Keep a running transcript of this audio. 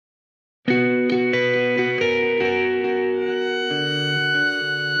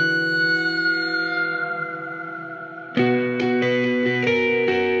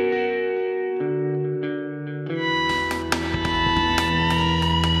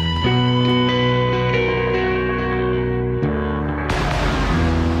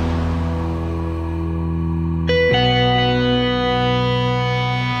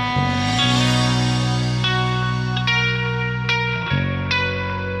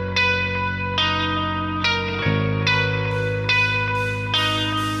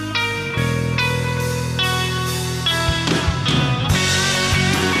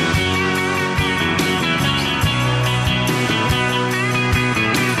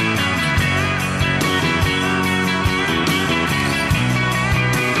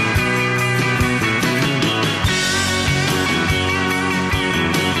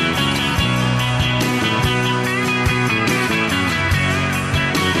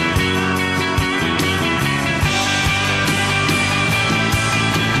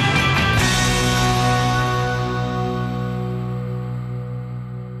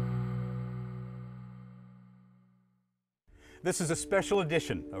This is a special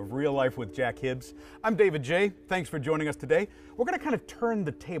edition of Real Life with Jack Hibbs. I'm David J. Thanks for joining us today. We're going to kind of turn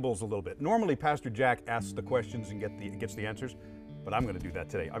the tables a little bit. Normally, Pastor Jack asks the questions and gets the answers, but I'm going to do that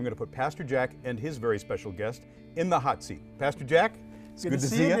today. I'm going to put Pastor Jack and his very special guest in the hot seat. Pastor Jack, it's good to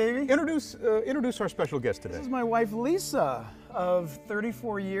see you, baby. Introduce our special guest today. This is my wife, Lisa, of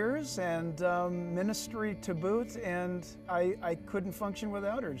 34 years and ministry to boot, and I couldn't function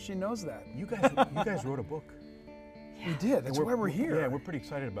without her. She knows that. You guys wrote a book. We did. That's why we're here. Yeah, we're pretty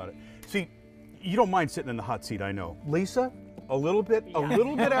excited about it. See, you don't mind sitting in the hot seat, I know. Lisa, a little bit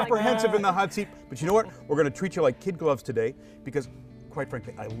apprehensive in the hot seat, but you know what? We're going to treat you like kid gloves today because, quite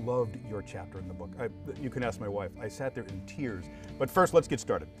frankly, I loved your chapter in the book. You can ask my wife. I sat there in tears. But first, let's get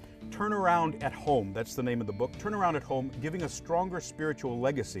started. Turn Around at Home, that's the name of the book. Turn Around at Home, giving a stronger spiritual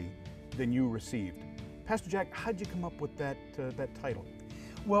legacy than you received. Pastor Jack, how'd you come up with that title?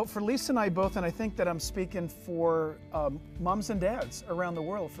 Well, for Lisa and I both, and I think that I'm speaking for moms and dads around the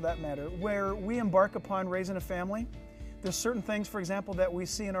world, for that matter, where we embark upon raising a family, there's certain things, for example, that we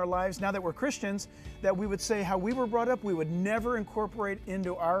see in our lives now that we're Christians, that we would say how we were brought up, we would never incorporate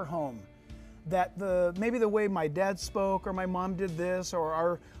into our home. That maybe the way my dad spoke or my mom did this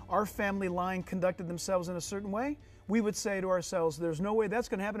or our family line conducted themselves in a certain way, we would say to ourselves, there's no way that's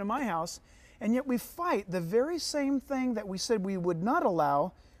going to happen in my house. And yet we fight the very same thing that we said we would not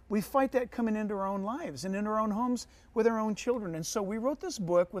allow. We fight that coming into our own lives and into our own homes with our own children. And so we wrote this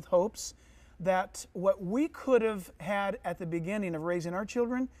book with hopes that what we could have had at the beginning of raising our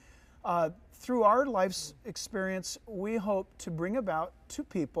children, through our life's experience, we hope to bring about to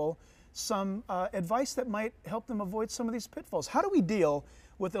people some advice that might help them avoid some of these pitfalls. How do we deal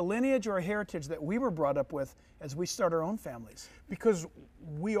with a lineage or a heritage that we were brought up with as we start our own families? Because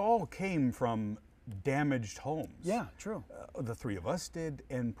we all came from damaged homes. Yeah, true. The three of us did,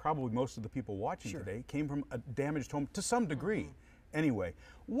 and probably most of the people watching today came from a damaged home to some degree. Anyway,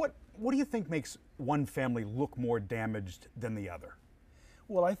 what do you think makes one family look more damaged than the other?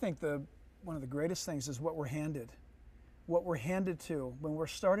 Well, I think one of the greatest things is what we're handed. What we're handed to when we're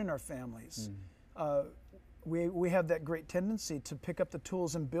starting our families. We have that great tendency to pick up the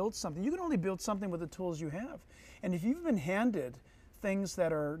tools and build something. You can only build something with the tools you have. And if you've been handed things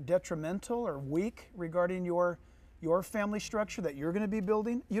that are detrimental or weak regarding your family structure that you're going to be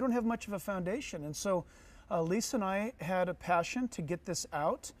building, you don't have much of a foundation. And so Lisa and I had a passion to get this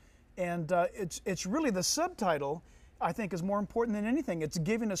out. And it's really the subtitle, I think, is more important than anything. It's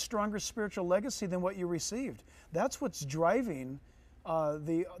giving a stronger spiritual legacy than what you received. That's what's driving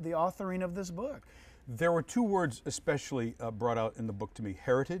the authoring of this book. There were two words especially brought out in the book to me,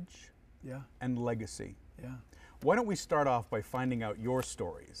 heritage and legacy. Yeah. Why don't we start off by finding out your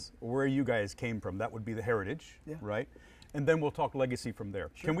stories, where you guys came from? That would be the heritage, right? And then we'll talk legacy from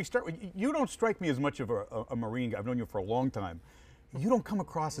there. Sure. Can we start with, you don't strike me as much of a Marine guy. I've known you for a long time. You don't come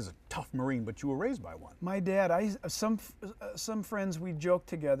across as a tough Marine, but you were raised by one. My dad, some friends, we joke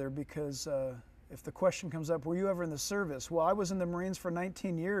together because if the question comes up, were you ever in the service? Well, I was in the Marines for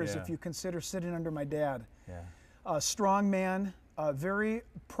 19 years, if you consider sitting under my dad. Yeah. Strong man, very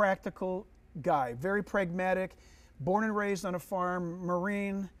practical guy, very pragmatic, born and raised on a farm,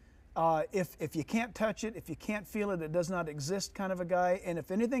 Marine. If you can't touch it, if you can't feel it, it does not exist kind of a guy. And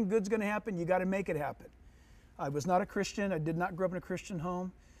if anything good's going to happen, you got to make it happen. I was not a Christian. I did not grow up in a Christian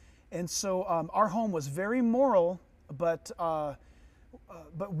home. And so our home was very moral, but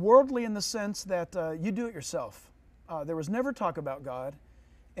worldly in the sense that you do it yourself. There was never talk about God.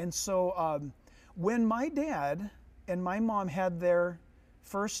 And so when my dad and my mom had their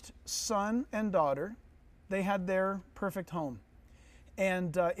first son and daughter, they had their perfect home.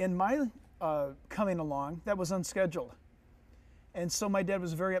 And in my coming along, that was unscheduled. And so my dad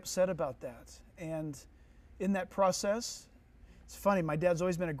was very upset about that. And in that process, it's funny, my dad's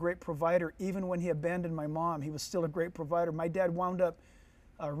always been a great provider. Even when he abandoned my mom, he was still a great provider. My dad wound up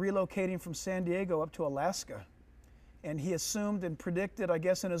relocating from San Diego up to Alaska. And he assumed and predicted, I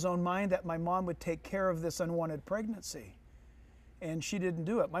guess in his own mind, that my mom would take care of this unwanted pregnancy. And she didn't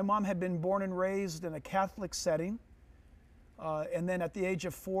do it. My mom had been born and raised in a Catholic setting. And then at the age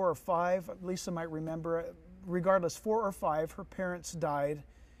of 4 or 5, Lisa might remember, regardless, 4 or 5, her parents died.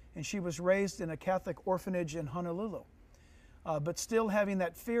 And she was raised in a Catholic orphanage in Honolulu. But still having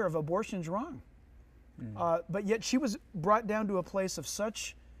that fear of abortion's wrong. But yet she was brought down to a place of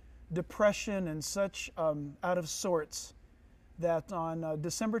such depression and such out of sorts that on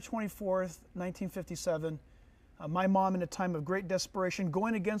December 24th, 1957, my mom, in a time of great desperation,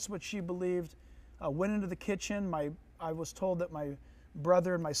 going against what she believed, went into the kitchen. I was told that my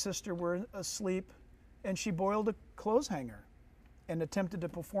brother and my sister were asleep, and she boiled a clothes hanger and attempted to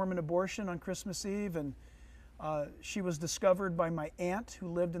perform an abortion on Christmas Eve. And She was discovered by my aunt who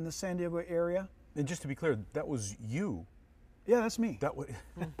lived in the San Diego area. And just to be clear, that was you. Yeah, that's me. That was.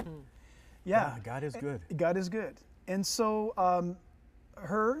 Yeah. God is good. God is good. And so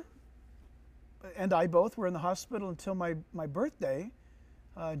her and I both were in the hospital until my birthday,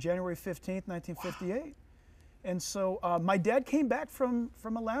 January 15th, 1958. Wow. And so my dad came back from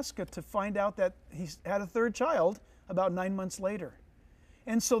Alaska to find out that he had a third child about 9 months later.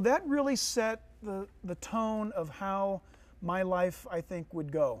 And so that really set the tone of how my life, I think,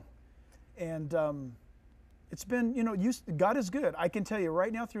 would go. And it's been, God is good. I can tell you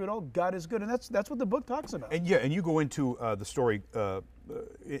right now through it all, God is good. And that's what the book talks about. And and you go into the story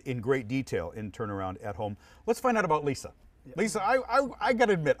in great detail in Turnaround at Home. Let's find out about Lisa. Yeah. Lisa, I got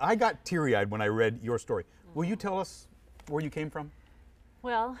to admit, I got teary-eyed when I read your story. Will you tell us where you came from?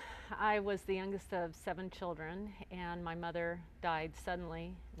 Well, I was the youngest of 7 children, and my mother died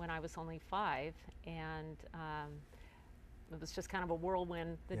suddenly when I was only 5, and it was just kind of a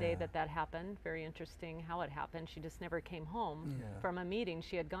whirlwind the day that happened. Very interesting how it happened. She just never came home from a meeting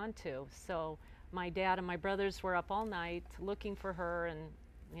she had gone to. So my dad and my brothers were up all night looking for her and,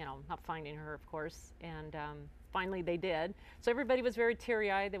 not finding her, of course, and finally they did. So everybody was very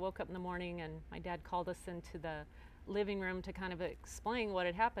teary-eyed. They woke up in the morning, and my dad called us into the living room to kind of explain what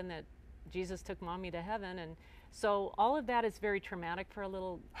had happened, that Jesus took Mommy to heaven. And so all of that is very traumatic for a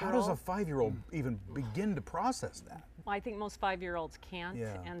little girl. How does a 5-year-old even begin to process that? Well, I think most 5-year-olds can't.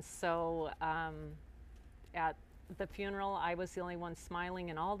 Yeah. And so at the funeral, I was the only one smiling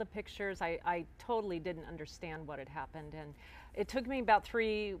in all the pictures. I totally didn't understand what had happened. And it took me about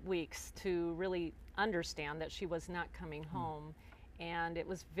 3 weeks to really understand that she was not coming home. And it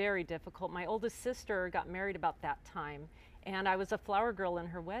was very difficult. My oldest sister got married about that time, and I was a flower girl in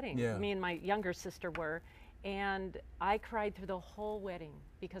her wedding. Yeah. Me and my younger sister were. And I cried through the whole wedding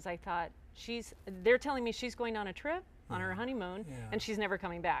because I thought, they're telling me she's going on a trip on her honeymoon, and she's never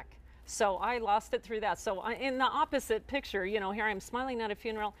coming back. So I lost it through that. So in the opposite picture, here I am smiling at a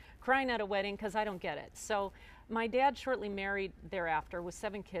funeral, crying at a wedding because I don't get it. So my dad shortly married thereafter with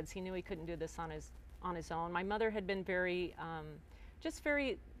 7 kids. He knew he couldn't do this on his own. My mother had been very, just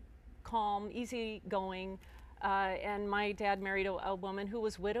very calm, easygoing. And my dad married a woman who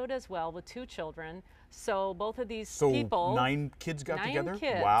was widowed as well with 2 children. So both of these people. 9 kids got together? 9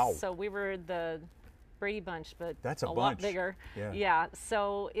 kids. Wow. So we were the Brady Bunch, but that's a lot bigger. Yeah.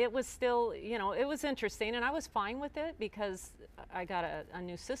 So it was still, it was interesting, and I was fine with it because I got a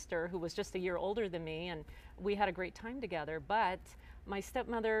new sister who was just a year older than me, and we had a great time together. But my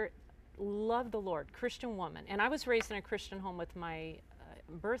stepmother loved the Lord, Christian woman, and I was raised in a Christian home with my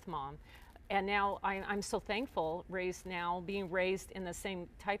birth mom. And now I'm so thankful, being raised in the same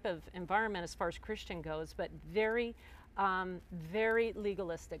type of environment as far as Christian goes, but very, very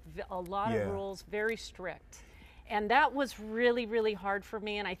legalistic, a lot of rules, very strict. And that was really, really hard for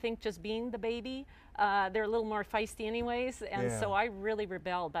me. And I think just being the baby, they're a little more feisty anyways. And so I really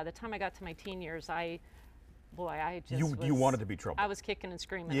rebelled. By the time I got to my teen years, you wanted to be trouble. I was kicking and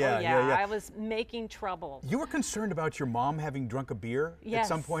screaming. I was making trouble. You were concerned about your mom having drunk a beer at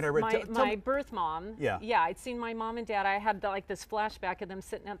some point. I read. My birth mom. Yeah, I'd seen my mom and dad. I had this flashback of them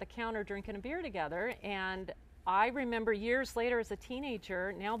sitting at the counter drinking a beer together, and I remember years later as a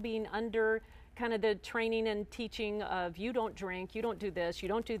teenager, now being under kind of the training and teaching of you don't drink, you don't do this, you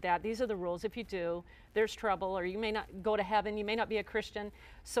don't do that. These are the rules. If you do, there's trouble, or you may not go to heaven, you may not be a Christian.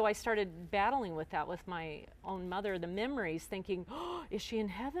 So I started battling with that with my own mother, the memories, thinking, oh, is she in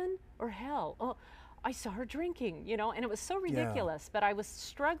heaven or hell? Oh, I saw her drinking, and it was so ridiculous, but I was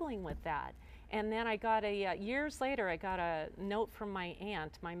struggling with that. And then I got years later, I got a note from my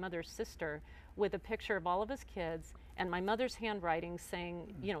aunt, my mother's sister, with a picture of all of us kids and my mother's handwriting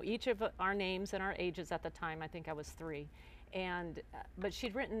saying, each of our names and our ages at the time. I think I was 3. But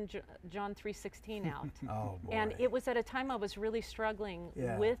she'd written John 3:16 out. Oh, boy. And it was at a time I was really struggling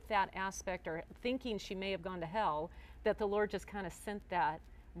with that aspect, or thinking she may have gone to hell, that the Lord just kind of sent that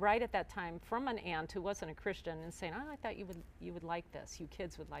right at that time from an aunt who wasn't a Christian and saying, I thought you would like this, you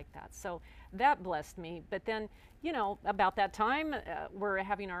kids would like that. So that blessed me. But then, about that time, we're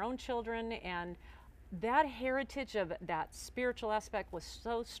having our own children, and that heritage of that spiritual aspect was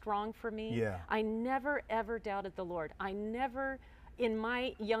so strong for me. Yeah. I never, ever doubted the Lord. I never, in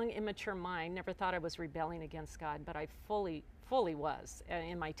my young, immature mind, never thought I was rebelling against God, but I fully was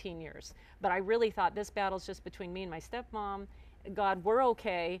in my teen years. But I really thought this battle's just between me and my stepmom. God, we're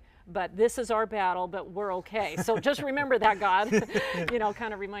okay, but this is our battle, but we're okay. So just remember that, God,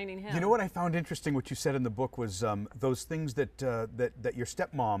 kind of reminding him. You know what I found interesting, what you said in the book, was those things that your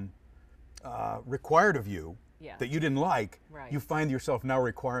stepmom required of you, Yes. that you didn't like, Right. you find yourself now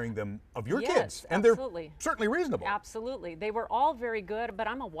requiring them of your Yes, kids. And absolutely. they're certainly reasonable. Absolutely. They were all very good, but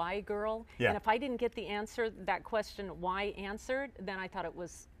I'm a why girl. Yeah. And if I didn't get the answer, that question why answered, then I thought it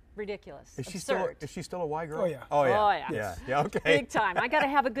was ridiculous. Is she absurd. still a Y girl? Oh, yeah. Oh yeah. Oh, yeah. Yeah. Yeah. Okay. Big time. I got to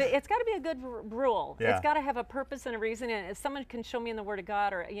have a good, it's got to be a good rule. Yeah. It's got to have a purpose and a reason. And if someone can show me in the Word of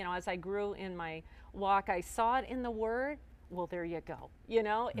God, or, you know, as I grew in my walk, I saw it in the Word, well, there you go. You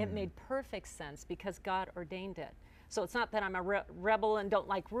know, it made perfect sense because God ordained it. So it's not that I'm a rebel and don't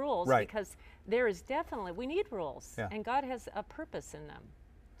like rules, Right. because there is definitely, we need rules, Yeah. and God has a purpose in them.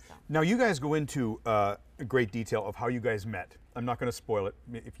 So. Now you guys go into great detail of how you guys met. I'm not going to spoil it.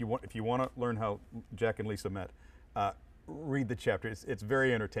 If you want to learn how Jack and Lisa met, read the chapter. It's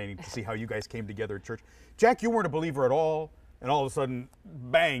very entertaining to see how you guys came together at church. Jack, you weren't a believer at all, and all of a sudden,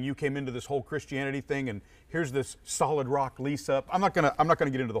 bang, you came into this whole Christianity thing, and here's this solid rock Lisa. I'm not gonna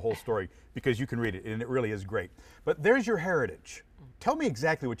get into the whole story because you can read it, and it really is great. But there's your heritage. Tell me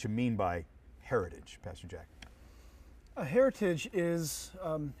exactly what you mean by heritage, Pastor Jack. A heritage is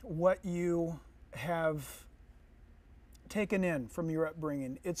what you have taken in from your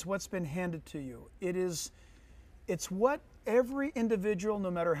upbringing. It's what's been handed to you. It's what every individual, no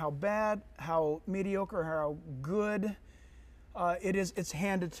matter how bad, how mediocre, how good it's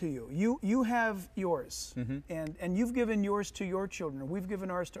handed to you. You have yours, and you've given yours to your children. We've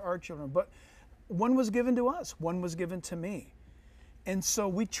given ours to our children. But one was given to us. One was given to me. And so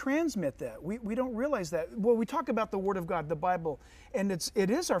we transmit that. We don't realize that. Well, we talk about the Word of God, the Bible, and it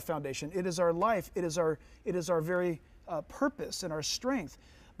is our foundation. It is our life. It is our very purpose and our strength.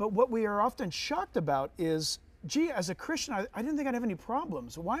 But what we are often shocked about is, gee, as a Christian, I didn't think I'd have any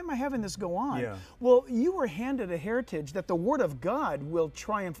problems. Why am I having this go on? Yeah. Well, you were handed a heritage that the Word of God will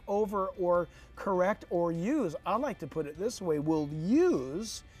triumph over or correct or use. I like to put it this way, will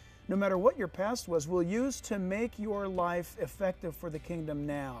use, no matter what your past was, will use to make your life effective for the kingdom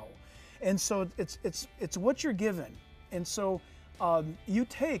now. And so it's what you're given. And so you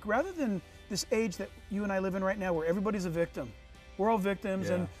take, rather than this age that you and I live in right now where everybody's a victim. We're all victims,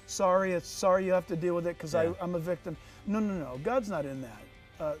 and sorry you have to deal with it because I'm a victim. No. God's not in that.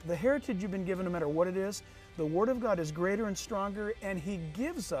 The heritage you've been given, no matter what it is, the Word of God is greater and stronger, and He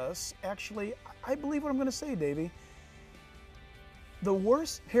gives us, actually, I believe what I'm going to say, Davey, the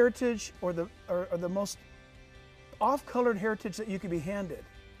worst heritage or the most off-colored heritage that you could be handed.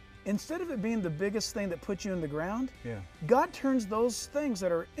 Instead of it being the biggest thing that puts you in the ground, God turns those things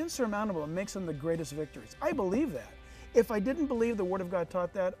that are insurmountable and makes them the greatest victories. I believe that. If I didn't believe the Word of God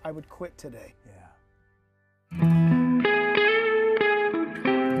taught that, I would quit today.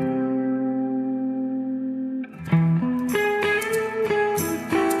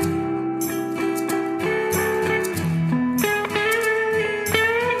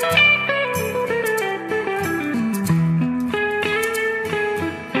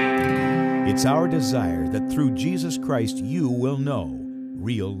 It's our desire that through Jesus Christ you will know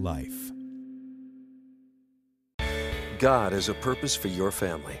real life. God has a purpose for your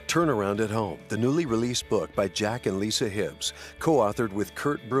family. Turnaround at Home, the newly released book by Jack and Lisa Hibbs, co-authored with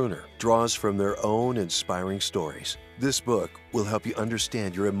Kurt Bruner, draws from their own inspiring stories. This book will help you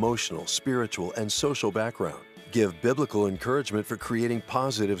understand your emotional, spiritual, and social background, give biblical encouragement for creating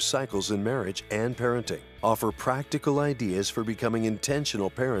positive cycles in marriage and parenting, offer practical ideas for becoming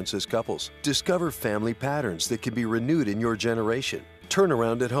intentional parents as couples, discover family patterns that can be renewed in your generation.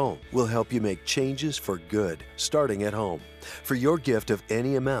 Turnaround at Home will help you make changes for good, starting at home. For your gift of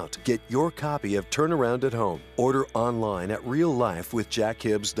any amount, get your copy of Turnaround at Home. Order online at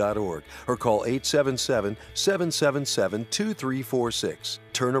reallifewithjackhibbs.org or call 877-777-2346.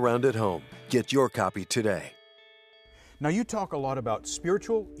 Turnaround at Home. Get your copy today. Now you talk a lot about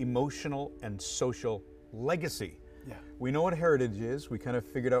spiritual, emotional, and social legacy. Yeah. We know what heritage is. We kind of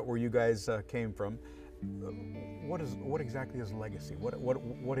figured out where you guys came from. What exactly is legacy?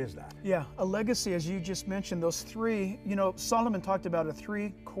 What is that? Yeah, a legacy, as you just mentioned, those three, Solomon talked about a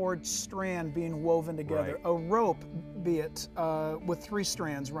 3-cord strand being woven together, Right. a rope, be it, with 3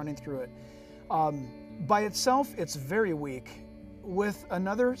 strands running through it. By itself, it's very weak. With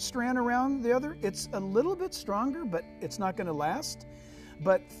another strand around the other, it's a little bit stronger, but it's not going to last.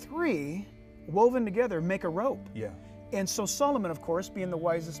 But 3 woven together make a rope. Yeah. And so Solomon, of course, being the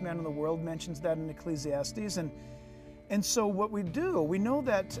wisest man in the world, mentions that in Ecclesiastes. And so what we do, we know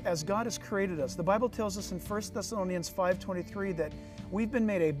that as God has created us, the Bible tells us in 1 Thessalonians 5:23 that we've been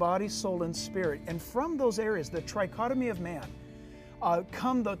made a body, soul, and spirit. And from those areas, the trichotomy of man,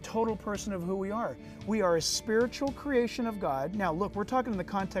 come the total person of who we are. We are a spiritual creation of God. Now, look, we're talking in the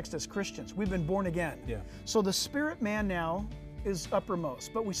context as Christians. We've been born again. Yeah. So the spirit man now is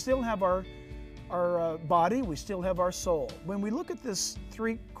uppermost, but we still have our our body, we still have our soul. When we look at this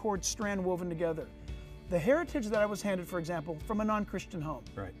three-chord strand woven together, the heritage that I was handed, for example, from a non-Christian home,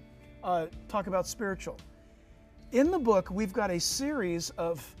 Right. Talk about spiritual. In the book, we've got a series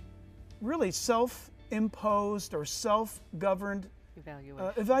of really self-imposed or self-governed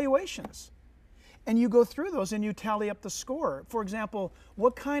evaluations. And you go through those and you tally up the score. For example,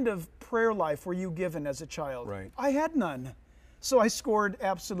 what kind of prayer life were you given as a child? Right. I had none. So I scored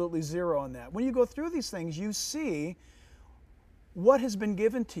absolutely 0 on that. When you go through these things, you see what has been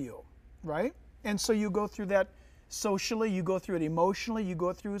given to you, right? And so you go through that socially, you go through it emotionally, you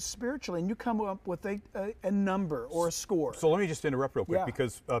go through it spiritually, and you come up with a number or a score. So let me just interrupt real quick, Yeah.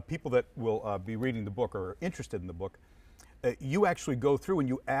 because people that will be reading the book or are interested in the book, you actually go through and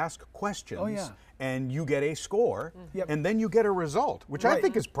you ask questions, Oh, yeah. and you get a score, Yep. and then you get a result, which I Right.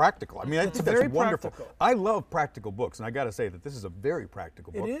 think is practical. I mean, I think that's very wonderful. practical. I love practical books, and I got to say that this is a very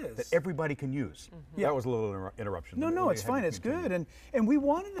practical book is. that everybody can use. That was a little interruption. No, Let no, me it's have you fine. It's continue. good, and we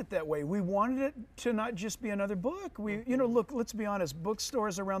wanted it that way. We wanted it to not just be another book. You know, look, let's be honest.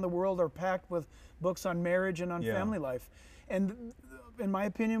 Bookstores around the world are packed with books on marriage and on Yeah. family life, and in my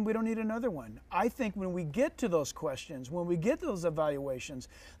opinion, we don't need another one. I think when we get to those questions, when we get those evaluations,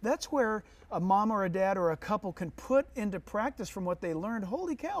 that's where a mom or a dad or a couple can put into practice from what they learned.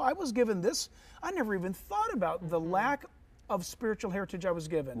 Holy cow! I was given this. I never even thought about the lack of spiritual heritage I was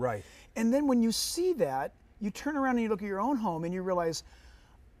given. Right. And then when you see that, you turn around and you look at your own home and you realize,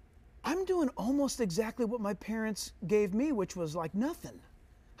 I'm doing almost exactly what my parents gave me, which was like nothing.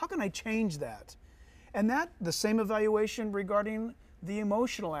 How can I change that? And that, the same evaluation regarding the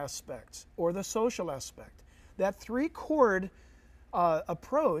emotional aspect or the social aspect. That three-chord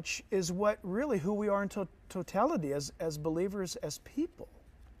approach is what really who we are in totality as believers, as people.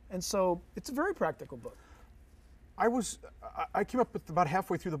 And so it's a very practical book. I came up with about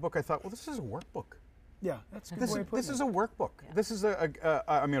halfway through the book, I thought, well, this is a workbook. Yeah, that's a good way of putting This it. is a workbook. This is I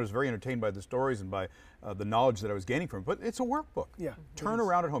mean, I was very entertained by the stories and by the knowledge that I was gaining from it, but it's a workbook. Yeah, Turn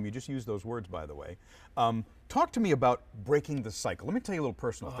around at home. You just used those words, by the way. Talk to me about breaking the cycle. Let me tell you a little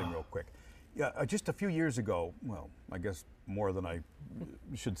personal thing real quick. Yeah, just a few years ago, well, I guess more than I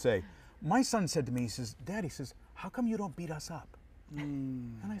should say, my son said to me, he says, Dad, he says, how come you don't beat us up?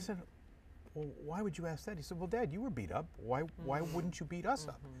 And I said, well, why would you ask that? He said, well, Dad, you were beat up. Why wouldn't you beat us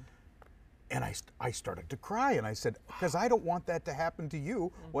up? And I started to cry, and I said, because I don't want that to happen to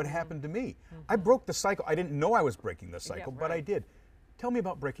you, what happened to me. I broke the cycle. I didn't know I was breaking the cycle, but I did. Tell me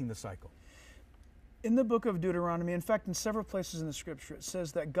about breaking the cycle. In the book of Deuteronomy, in fact, in several places in the scripture, it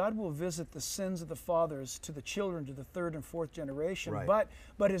says that God will visit the sins of the fathers to the children, to the third and fourth generation. Right.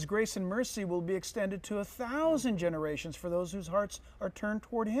 But his grace and mercy will be extended to 1,000 generations for those whose hearts are turned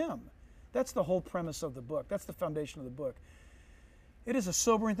toward him. That's the whole premise of the book. That's the foundation of the book. It is a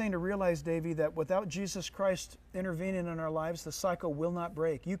sobering thing to realize, Davey, that without Jesus Christ intervening in our lives, the cycle will not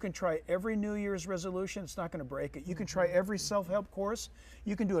break. You can try every New Year's resolution, it's not going to break it. You can try every self-help course,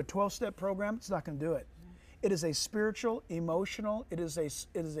 you can do a 12-step program, it's not going to do it. It is a spiritual, emotional, it is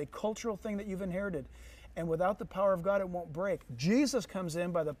a cultural thing that you've inherited. And without the power of God, it won't break. Jesus comes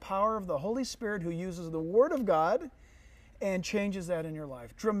in by the power of the Holy Spirit, who uses the Word of God and changes that in your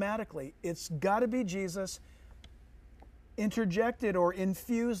life dramatically. It's got to be Jesus interjected or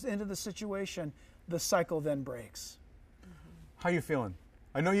infused into the situation. The cycle then breaks. How you feeling?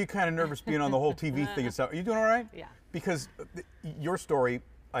 I know you're kind of nervous being on the whole TV thing. Are you doing all right? Yeah. Because your story,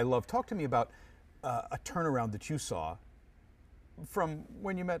 I love. Talk to me about a turnaround that you saw from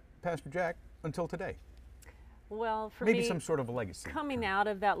when you met Pastor Jack until today. Well, for Maybe me, some sort of a legacy. coming out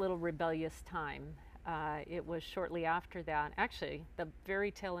of that little rebellious time, it was shortly after that, actually, the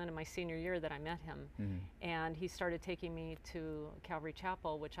very tail end of my senior year that I met him. And he started taking me to Calvary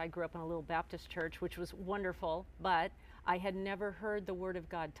Chapel, which I grew up in a little Baptist church, which was wonderful, but I had never heard the Word of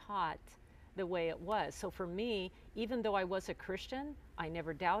God taught the way it was. So for me, even though I was a Christian, I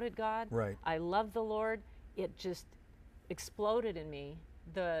never doubted God. Right. I loved the Lord. It just exploded in me,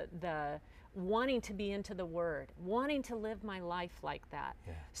 the wanting to be into the Word, wanting to live my life like that.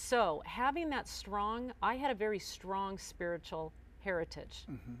 Yeah. So having that strong, I had a very strong spiritual heritage,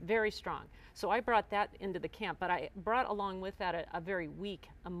 very strong. So I brought that into the camp, but I brought along with that a very weak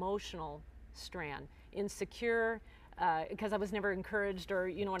emotional strand, insecure, because I was never encouraged, or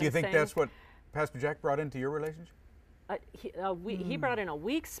you know what Do you I'm think saying? that's what Pastor Jack brought into your relationship? He brought in a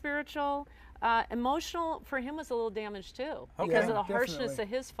weak spiritual. Emotional for him was a little damaged too, Okay. because of the Definitely. harshness of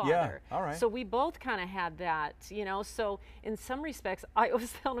his father. Yeah, all right. So we both kind of had that, you know. So in some respects, I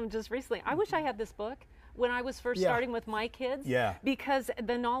was telling him just recently, I wish I had this book when I was first Yeah. starting with my kids. Yeah. Because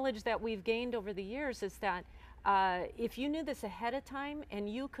the knowledge that we've gained over the years is that if you knew this ahead of time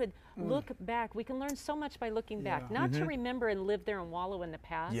and you could look back, we can learn so much by looking back, not to remember and live there and wallow in the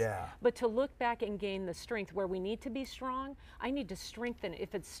past, but to look back and gain the strength where we need to be strong. I need to strengthen.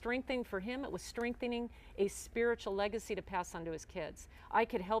 If it's strengthening for him, it was strengthening a spiritual legacy to pass on to his kids. I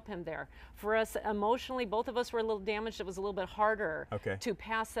could help him there. For us emotionally, both of us were a little damaged. It was a little bit harder to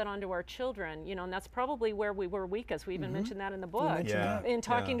pass that on to our children, you know, and that's probably where we were weakest. We even mentioned that in the book. In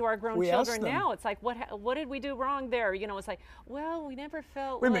talking to our grown children now, it's like, what did we do wrong there? You know, it's like, well, we never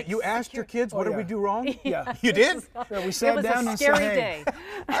felt. Wait a minute, you asked your kids, what did we do wrong? Yeah. You did? Yeah, we sat down and said, hey. day.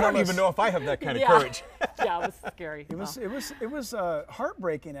 I don't even know if I have that kind of courage. Yeah, it was scary. It was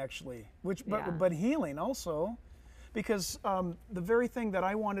heartbreaking actually, but healing also, because the very thing that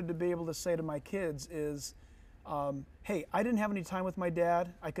I wanted to be able to say to my kids is, hey, I didn't have any time with my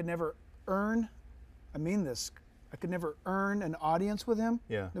dad. I could never earn, I mean this, I could never earn an audience with him,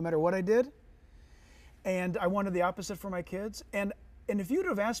 no matter what I did. And I wanted the opposite for my kids. And if you'd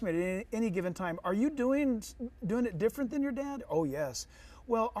have asked me at any given time, are you doing it different than your dad? Oh, yes.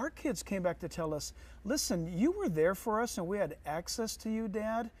 Well, our kids came back to tell us, listen, you were there for us and we had access to you,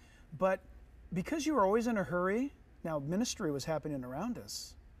 Dad, but because you were always in a hurry, now ministry was happening around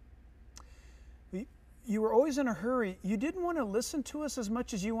us. You were always in a hurry. You didn't want to listen to us as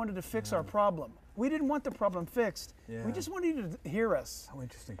much as you wanted to fix our problem. We didn't want the problem fixed. We just wanted you to hear us. How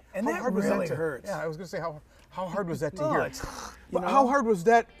interesting. And how that hard really was that hurts. Yeah, I was going to say, how hard was that to hear? You know? How hard was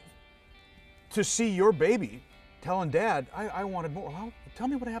that to see your baby telling Dad, I wanted more? Tell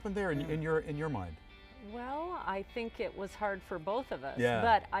me what happened there in your mind. Well, I think it was hard for both of us, Yeah.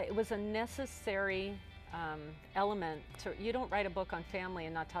 but it was a necessary element. You don't write a book on family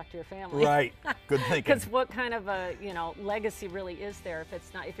and not talk to your family. Right. Good thinking. Because what kind of a legacy really is there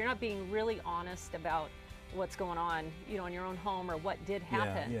if you're not being really honest about what's going on, in your own home or what did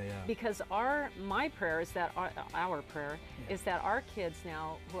happen. Because my prayer is that our prayer is that our kids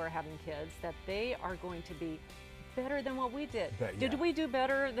now who are having kids, that they are going to be better than what we did. Did we do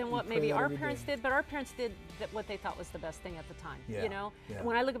better than what maybe our parents did? But our parents did what they thought was the best thing at the time.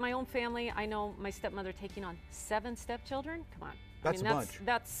 When I look at my own family, I know my stepmother taking on 7 stepchildren. Come on. That's a bunch.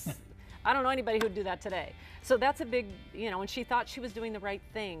 That's I don't know anybody who'd do that today. So that's a big, and she thought she was doing the right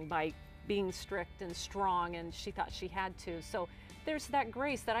thing by being strict and strong, and she thought she had to. So there's that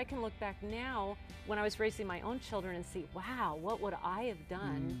grace that I can look back now when I was raising my own children and see, wow, what would I have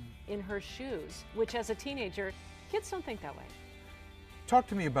done in her shoes? Which as a teenager, kids don't think that way. Talk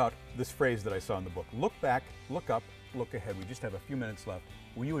to me about this phrase that I saw in the book. Look back, look up, look ahead. We just have a few minutes left.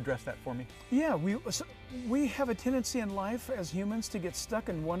 Will you address that for me? Yeah, we have a tendency in life as humans to get stuck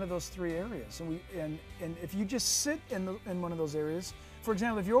in one of those 3 areas. And if you just sit in one of those areas, for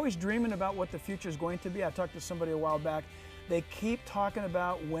example, if you're always dreaming about what the future is going to be, I talked to somebody a while back, they keep talking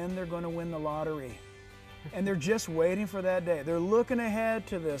about when they're going to win the lottery. And they're just waiting for that day. They're looking ahead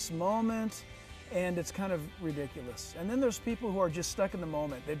to this moment, and it's kind of ridiculous. And then there's people who are just stuck in the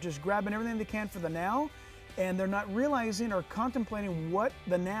moment. They're just grabbing everything they can for the now, and they're not realizing or contemplating what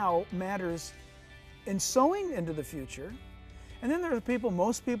the now matters in sowing into the future. And then there are people,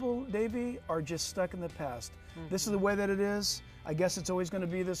 most people, Davey, are just stuck in the past. This is the way that it is. I guess it's always going to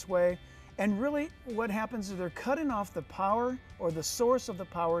be this way. And really what happens is they're cutting off the power or the source of the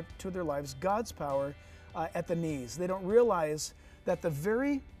power to their lives, God's power, at the knees. They don't realize that the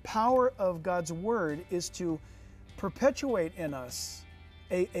very power of God's word is to perpetuate in us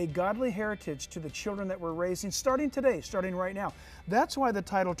a godly heritage to the children that we're raising, starting today, starting right now. That's why the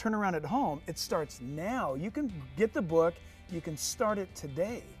title, Turn Around at Home, it starts now. You can get the book, you can start it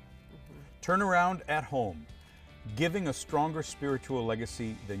today. Turn Around at Home, giving a stronger spiritual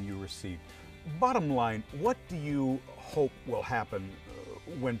legacy than you received. Bottom line, what do you hope will happen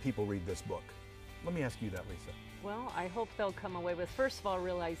when people read this book? Let me ask you that, Lisa. Well, I hope they'll come away with, first of all,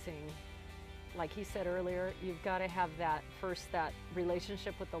 realizing, like he said earlier, you've got to have that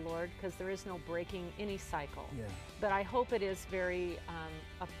relationship with the Lord, because there is no breaking any cycle. But I hope it is very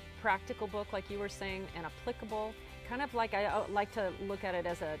a practical book, like you were saying, and applicable. Kind of like I like to look at it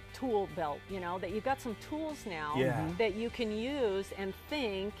as a tool belt, that you've got some tools now that you can use and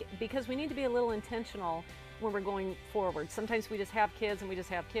think, because we need to be a little intentional when we're going forward. Sometimes we just have kids and we just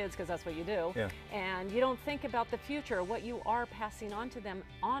have kids because that's what you do. And you don't think about the future, what you are passing on to them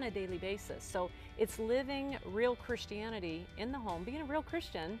on a daily basis. So it's living real Christianity in the home, being a real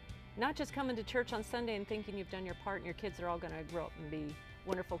Christian, not just coming to church on Sunday and thinking you've done your part and your kids are all going to grow up and be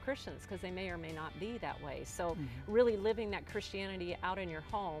wonderful Christians, because they may or may not be that way. So really living that Christianity out in your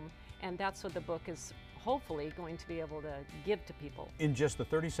home, and that's what the book is hopefully going to be able to give to people. In just the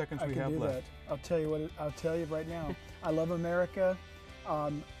 30 seconds we have left. I'll tell you right now. I love America.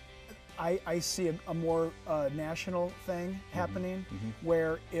 I see a more national thing happening,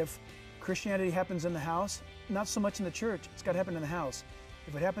 where if Christianity happens in the house, not so much in the church, it's got to happen in the house.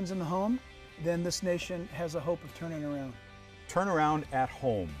 If it happens in the home, then this nation has a hope of turning around. Turn around at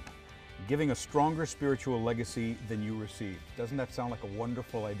home, giving a stronger spiritual legacy than you received. Doesn't that sound like a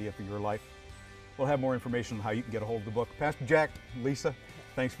wonderful idea for your life? We'll have more information on how you can get a hold of the book. Pastor Jack, Lisa,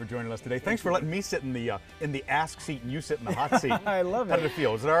 thanks for joining us today. Thanks for letting me sit in the ask seat and you sit in the hot seat. I love it. How did it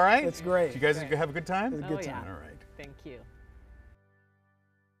feel? Is it all right? It's great. Did you guys have a good time? It's a good time. All right. Thank you.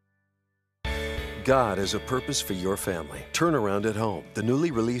 God has a purpose for your family. Turn Around at Home, the newly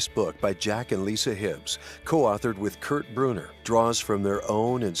released book by Jack and Lisa Hibbs, co-authored with Kurt Bruner, draws from their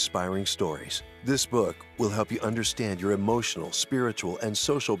own inspiring stories. This book will help you understand your emotional, spiritual, and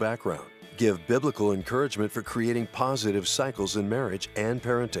social background. Give biblical encouragement for creating positive cycles in marriage and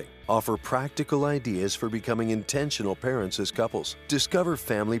parenting. Offer practical ideas for becoming intentional parents as couples. Discover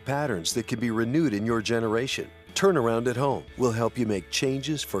family patterns that can be renewed in your generation. Turn Around at Home will help you make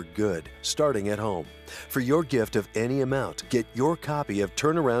changes for good, starting at home. For your gift of any amount, get your copy of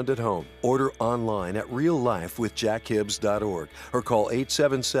Turn Around at Home. Order online at reallifewithjackhibbs.org or call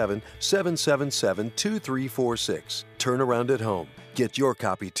 877-777-2346. Turn Around at Home. Get your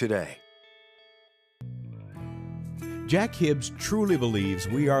copy today. Jack Hibbs truly believes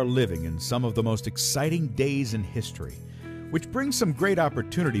we are living in some of the most exciting days in history, which brings some great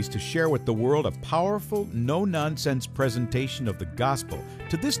opportunities to share with the world a powerful, no-nonsense presentation of the gospel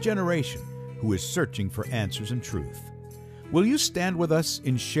to this generation who is searching for answers and truth. Will you stand with us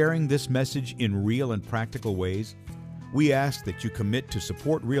in sharing this message in real and practical ways? We ask that you commit to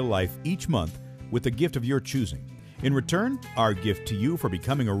support Real Life each month with a gift of your choosing. In return, our gift to you for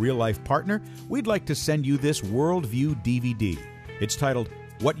becoming a Real Life partner, we'd like to send you this Worldview DVD. It's titled,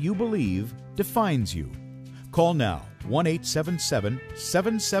 What You Believe Defines You. Call now,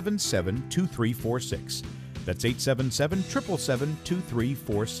 1-877-777-2346. That's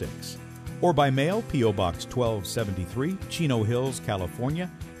 877-777-2346. Or by mail, P.O. Box 1273, Chino Hills,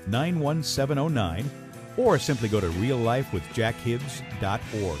 California, 91709, or simply go to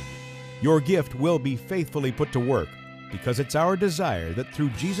reallifewithjackhibbs.org. Your gift will be faithfully put to work because it's our desire that through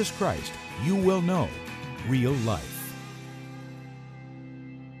Jesus Christ you will know real life.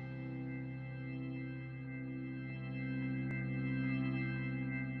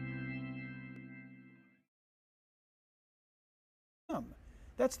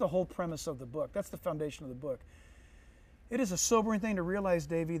 That's the whole premise of the book. That's the foundation of the book. It is a sobering thing to realize,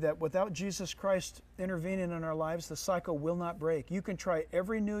 Davey, that without Jesus Christ intervening in our lives, the cycle will not break. You can try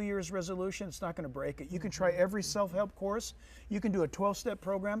every New Year's resolution, it's not going to break it. You can try every self-help course. You can do a 12-step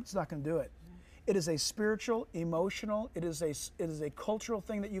program, it's not going to do it. It is a spiritual, emotional, it is a cultural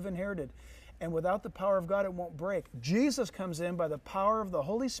thing that you've inherited. And without the power of God, it won't break. Jesus comes in by the power of the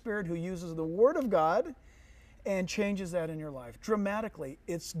Holy Spirit, who uses the Word of God and changes that in your life dramatically.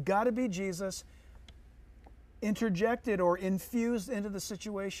 It's got to be Jesus interjected or infused into the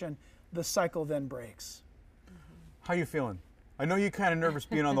situation. The cycle then breaks. How you feeling? I know you're kind of nervous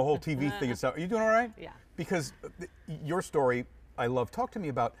being on the whole TV thing. Are you doing all right? Yeah. Because your story, I love. Talk to me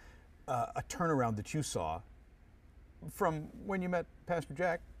about a turnaround that you saw from when you met Pastor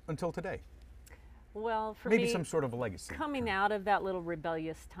Jack until today. Well, for maybe me, some sort of a legacy. Coming out of that little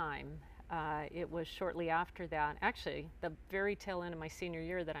rebellious time, it was shortly after that, actually the very tail end of my senior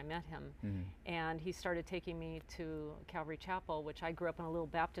year, that I met him. And he started taking me to Calvary Chapel, which I grew up in a little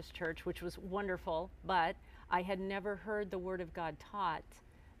Baptist church, which was wonderful, but I had never heard the Word of God taught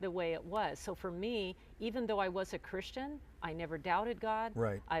the way it was. So for me, even though I was a Christian, I never doubted God.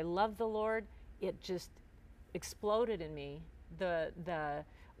 Right. I loved the Lord. It just exploded in me, the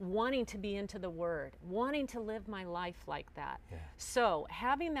wanting to be into the Word, wanting to live my life like that. Yeah. So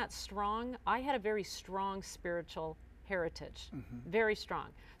having that strong, I had a very strong spiritual heritage, very strong.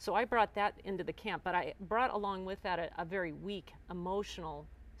 So I brought that into the camp, but I brought along with that a very weak emotional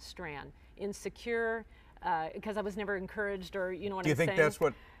strand, insecure, because I was never encouraged, or you know what I'm saying. Do you think that's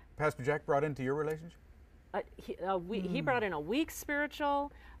what Pastor Jack brought into your relationship? He brought in a weak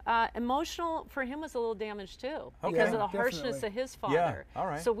spiritual. Emotional for him was a little damaged too, Okay. because of the Definitely. harshness of his father. Yeah, all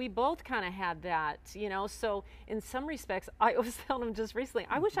right. So we both kind of had that, you know. So in some respects, I was telling him just recently,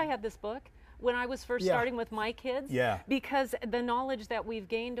 I wish I had this book when I was first starting with my kids. Yeah. Because the knowledge that we've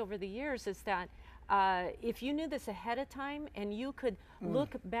gained over the years is that if you knew this ahead of time and you could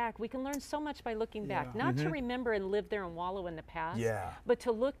look back. We can learn so much by looking back, not to remember and live there and wallow in the past, but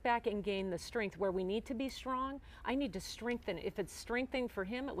to look back and gain the strength. Where we need to be strong, I need to strengthen. If it's strengthening for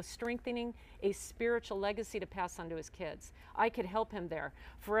him, it was strengthening a spiritual legacy to pass on to his kids. I could help him there.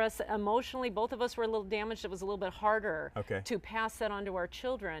 For us emotionally, both of us were a little damaged. It was a little bit harder to pass that on to our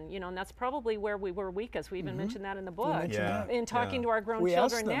children, you know, and that's probably where we were weakest. We even mentioned that in the book. In talking to our grown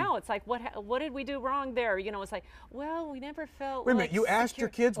children now, it's like, what did we do wrong there? You know, it's like, well, we never felt. Wait a minute, you asked your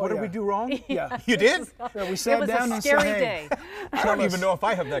kids, what did we do wrong? You did? We sat down and said, scary day. I don't even know if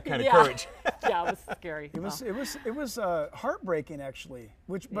I have that kind of courage. Yeah, it was scary. It was heartbreaking, actually,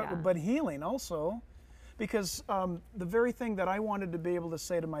 but healing also, because the very thing that I wanted to be able to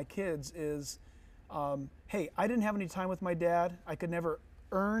say to my kids is, hey, I didn't have any time with my dad. I could never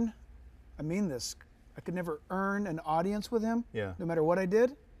earn, I mean this, I could never earn an audience with him, no matter what I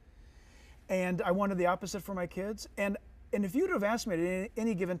did. And I wanted the opposite for my kids. And if you'd have asked me at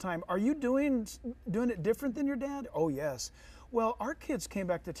any given time, are you doing it different than your dad? Oh, yes. Well, our kids came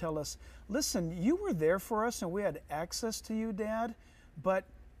back to tell us, listen, you were there for us and we had access to you, Dad, but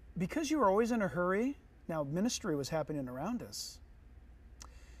because you were always in a hurry, now ministry was happening around us.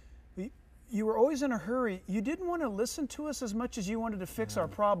 You were always in a hurry. You didn't want to listen to us as much as you wanted to fix our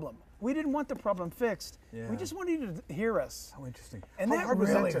problem. We didn't want the problem fixed. We just wanted you to hear us. How interesting. And how that hard was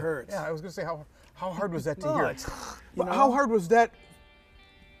really that hurts. Yeah, I was going to say, how hard was that to hear? You know? How hard was that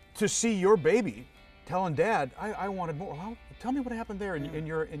to see your baby telling Dad, I wanted more? Tell me what happened there in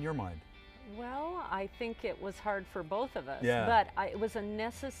your mind. Well, I think it was hard for both of us, Yeah. but it was a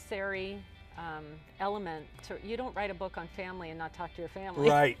necessary element. You don't write a book on family and not talk to your family.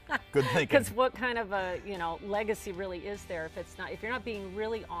 Right. Good thinking. Because what kind of a legacy really is there if you're not being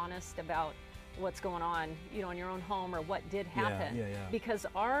really honest about what's going on, in your own home or what did happen. Because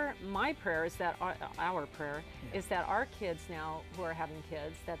my prayer is that our prayer is that our kids now who are having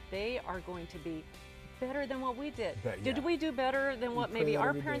kids, that they are going to be better than what we did. Did we do better than what maybe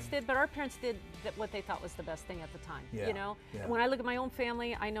our parents did? But our parents did what they thought was the best thing at the time. When I look at my own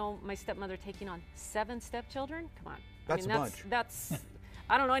family, I know my stepmother taking on 7 stepchildren. Come on. That's a bunch. That's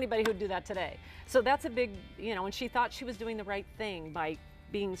I don't know anybody who'd do that today. So that's a big, and she thought she was doing the right thing by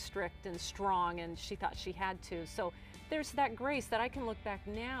being strict and strong, and she thought she had to. So there's that grace that I can look back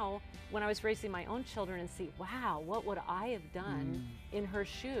now when I was raising my own children and see, wow, what would I have done in her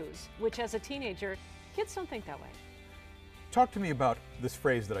shoes? Which as a teenager, kids don't think that way. Talk to me about this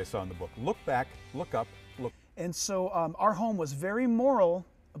phrase that I saw in the book. Look back, look up, look. And so our home was very moral,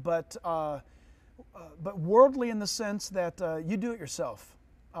 but worldly in the sense that you do it yourself.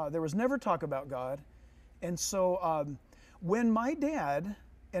 There was never talk about God. And so when my dad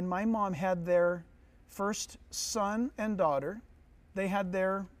and my mom had their first son and daughter, they had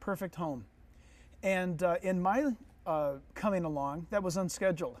their perfect home. And in my coming along, that was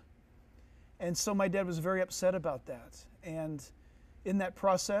unscheduled. And so my dad was very upset about that. And in that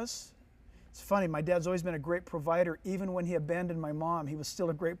process, it's funny, my dad's always been a great provider. Even when he abandoned my mom, he was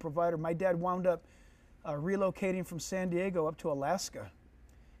still a great provider. My dad wound up relocating from San Diego up to Alaska.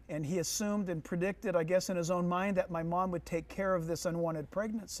 And he assumed and predicted, I guess in his own mind, that my mom would take care of this unwanted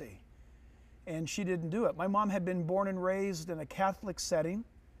pregnancy. And she didn't do it. My mom had been born and raised in a Catholic setting.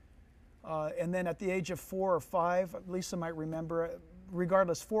 And then at the age of 4 or 5, Lisa might remember,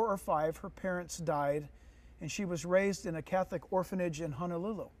 regardless, 4 or 5, her parents died, and she was raised in a Catholic orphanage in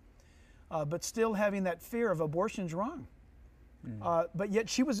Honolulu, but still having that fear of abortion's wrong. But yet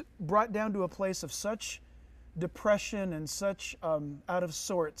she was brought down to a place of such depression and such out of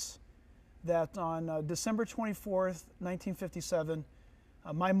sorts that on December 24th, 1957,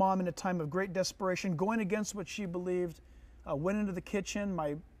 my mom, in a time of great desperation, going against what she believed, went into the kitchen.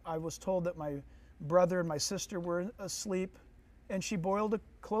 I was told that my brother and my sister were asleep, and she boiled a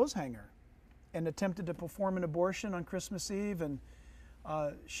clothes hanger and attempted to perform an abortion on Christmas Eve. And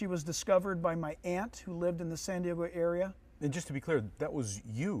she was discovered by my aunt who lived in the San Diego area. And just to be clear, that was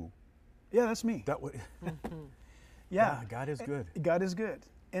you. Yeah, that's me. That was. Yeah. God is good. God is good.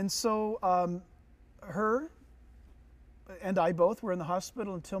 And so her and I both were in the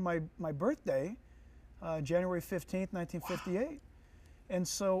hospital until my birthday, January 15th, 1958. Wow. And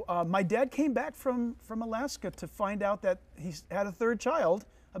so my dad came back from Alaska to find out that he had a 3rd child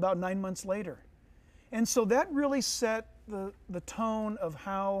about 9 months later. And so that really set the tone of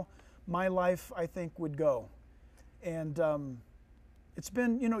how my life, I think, would go. And it's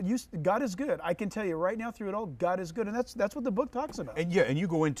been, God is good. I can tell you right now through it all, God is good. And that's what the book talks about. And and you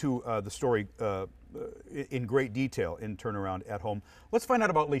go into the story in great detail in Turnaround at Home. Let's find out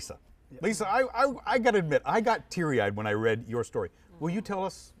about Lisa. Yeah. Lisa, I got to admit, I got teary-eyed when I read your story. Will you tell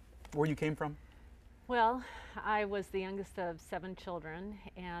us where you came from? Well, I was the youngest of 7 children,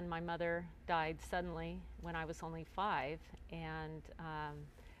 and my mother died suddenly when I was only 5, and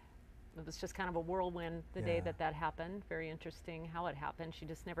it was just kind of a whirlwind the day that happened. Very interesting how it happened. She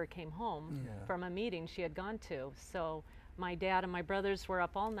just never came home from a meeting she had gone to. So my dad and my brothers were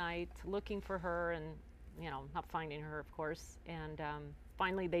up all night looking for her and, not finding her, of course, and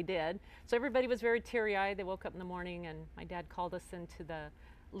finally they did. So everybody was very teary-eyed. They woke up in the morning, and my dad called us into the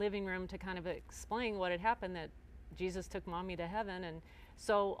living room to kind of explain what had happened, that Jesus took Mommy to heaven. And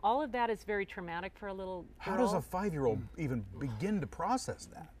so all of that is very traumatic for a little girl. How does a 5-year-old even begin to process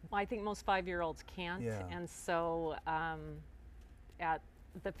that? Well, I think most 5-year-olds can't. And so at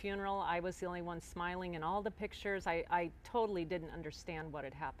the funeral, I was the only one smiling in all the pictures. I totally didn't understand what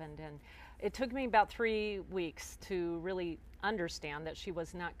had happened. And it took me about 3 weeks to really understand that she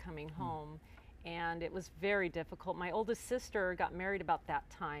was not coming home. And it was very difficult. My oldest sister got married about that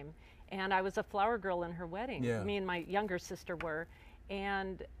time, and I was a flower girl in her wedding. Me and my younger sister were,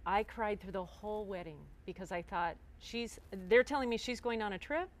 and I cried through the whole wedding because I thought, they're telling me she's going on a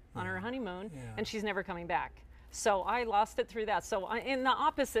trip on her honeymoon, and she's never coming back. So I lost it through that. So in the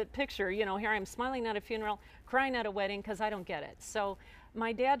opposite picture, here I'm smiling at a funeral, crying at a wedding because I don't get it. So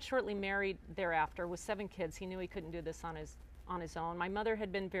my dad shortly married thereafter with 7 kids. He knew he couldn't do this on his own. My mother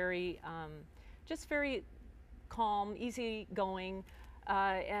had been just very calm, easygoing,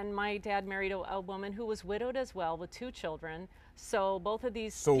 and my dad married a woman who was widowed as well with 2 children. So both of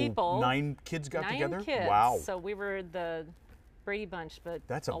these people, 9 kids got together? 9 kids. Wow. So we were the Brady Bunch, but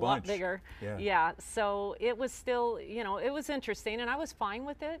that's a lot bigger. So it was still, it was interesting, and I was fine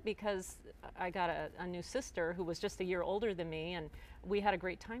with it because I got a new sister who was just a year older than me, and we had a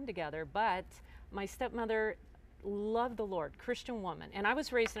great time together. But my stepmother loved the Lord, Christian woman, and I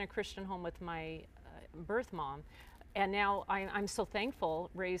was raised in a Christian home with my birth mom, and now I'm so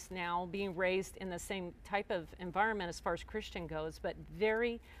thankful being raised in the same type of environment as far as Christian goes, but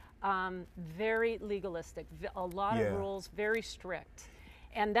very legalistic, a lot of rules, very strict.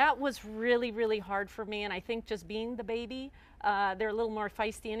 And that was really, really hard for me, and I think just being the baby, they're a little more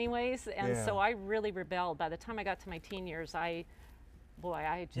feisty anyways, and so I really rebelled. By the time I got to my teen years,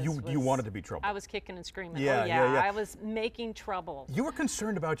 you wanted to be trouble. I was kicking and screaming. I was making trouble. You were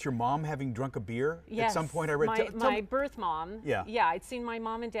concerned about your mom having drunk a beer at some point. I read. My birth mom. I'd seen my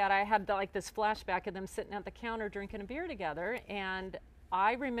mom and dad. I had this flashback of them sitting at the counter drinking a beer together, and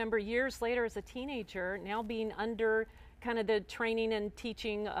I remember years later as a teenager, now being under kind of the training and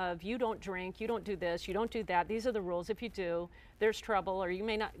teaching of, you don't drink, you don't do this, you don't do that, these are the rules. If you do, there's trouble, or you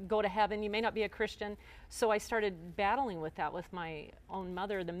may not go to heaven, you may not be a Christian. So I started battling with that with my own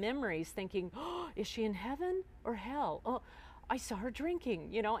mother, the memories, thinking, oh, is she in heaven or hell? Oh, I saw her drinking,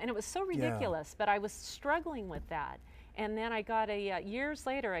 and it was so ridiculous, but I was struggling with that. And then I got years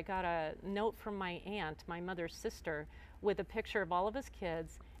later, I got a note from my aunt, my mother's sister, with a picture of all of us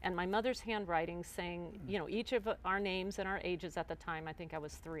kids and my mother's handwriting saying, each of our names and our ages at the time. I think I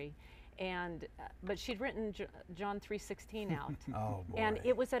was 3. And but she'd written John 3:16 out. Oh, boy. And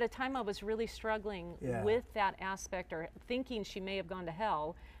it was at a time I was really struggling with that aspect, or thinking she may have gone to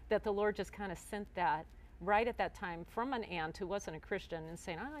hell, that the Lord just kind of sent that right at that time from an aunt who wasn't a Christian, and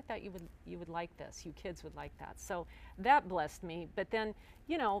saying, oh, I thought you would like this, you kids would like that. So that blessed me. But then,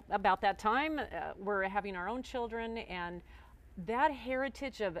 about that time, we're having our own children, and that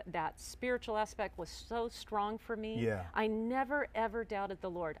heritage of that spiritual aspect was so strong for me. I never, ever doubted the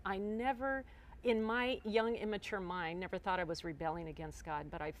Lord. I never, in my young, immature mind, never thought I was rebelling against God,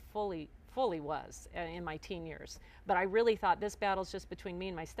 but I fully was in my teen years. But I really thought this battle's just between me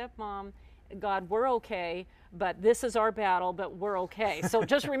and my stepmom. God, we're okay, but this is our battle, but we're okay. So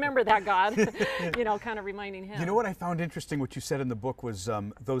just remember that, God, kind of reminding him. You know what I found interesting, what you said in the book, was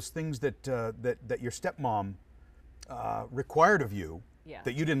those things that your stepmom required of you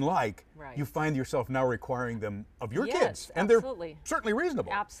that you didn't like, you find yourself now requiring them of your kids. And absolutely. They're certainly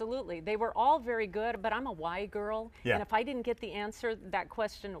reasonable. Absolutely. They were all very good, but I'm a why girl. And if I didn't get the answer, that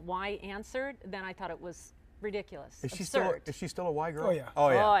question, why answered, then I thought it was ridiculous. Is absurd. she still a why girl? Oh yeah. Oh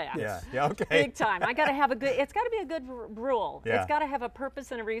yeah. Oh yeah. Yeah. Yeah. Okay. Big time. I got to have it's got to be a good rule. Yeah. It's got to have a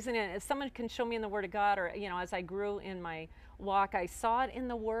purpose and a reason. And if someone can show me in the Word of God, or as I grew in my walk, I saw it in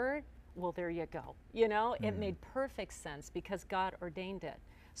the Word. Well, there you go. It made perfect sense because God ordained it.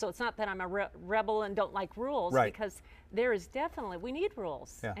 So it's not that I'm a rebel and don't like rules, because there is definitely, we need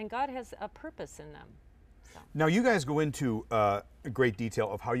rules, and God has a purpose in them. So. Now you guys go into great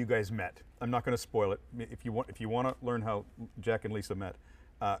detail of how you guys met. I'm not going to spoil it. If you want to learn how Jack and Lisa met,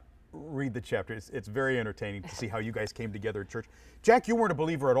 read the chapter. It's very entertaining to see how you guys came together at church. Jack, you weren't a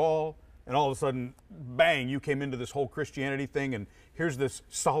believer at all, and all of a sudden, bang, you came into this whole Christianity thing, and here's this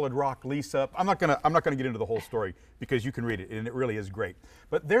solid rock Lisa. I'm not gonna get into the whole story because you can read it, and it really is great.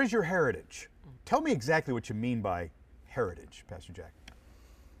 But there's your heritage. Tell me exactly what you mean by heritage, Pastor Jack.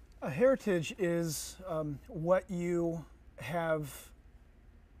 A heritage is what you have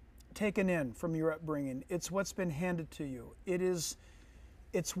taken in from your upbringing. It's what's been handed to you. It's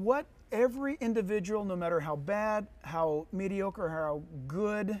what every individual, no matter how bad, how mediocre, how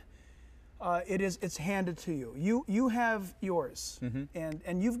good it's handed to you. You have yours,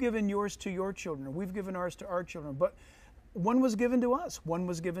 and you've given yours to your children. We've given ours to our children. But one was given to us. One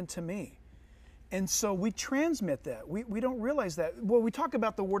was given to me. And so we transmit that. We don't realize that. Well, we talk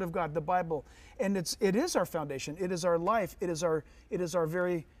about the Word of God, the Bible, and it is our foundation. It is our life. It is our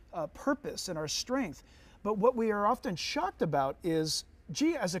very purpose and our strength. But what we are often shocked about is,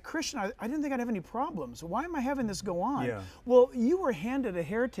 gee, as a Christian, I didn't think I'd have any problems. Why am I having this go on? Yeah. Well, you were handed a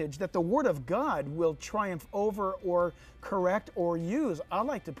heritage that the Word of God will triumph over or correct or use. I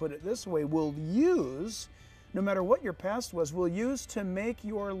like to put it this way, will use, no matter what your past was, will use to make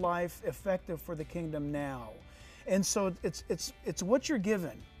your life effective for the kingdom now. And so it's what you're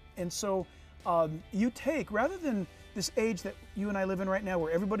given. And so you take, rather than this age that you and I live in right now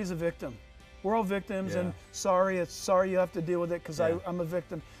where everybody's a victim. We're all victims, and sorry you have to deal with it because I'm a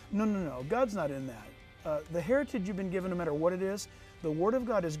victim. No. God's not in that. The heritage you've been given, no matter what it is, the Word of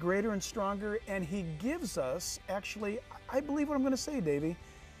God is greater and stronger, and He gives us, actually, I believe what I'm going to say, Davey,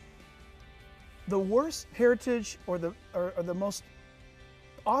 the worst heritage or the most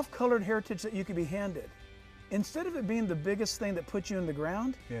off-colored heritage that you could be handed, instead of it being the biggest thing that puts you in the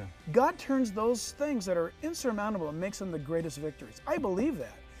ground, God turns those things that are insurmountable and makes them the greatest victories. I believe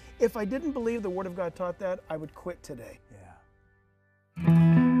that. If I didn't believe the Word of God taught that, I would quit today.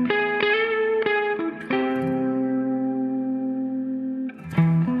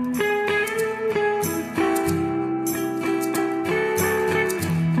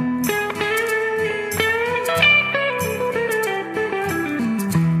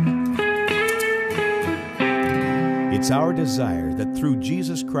 It's our desire that through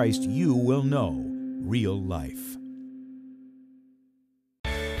Jesus Christ you will know real life.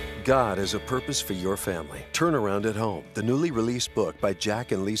 God has a purpose for your family. Turnaround at Home, the newly released book by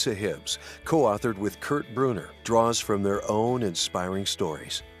Jack and Lisa Hibbs, co-authored with Kurt Bruner, draws from their own inspiring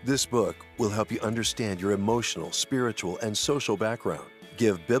stories. This book will help you understand your emotional, spiritual, and social background,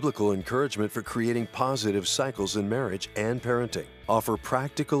 give biblical encouragement for creating positive cycles in marriage and parenting, offer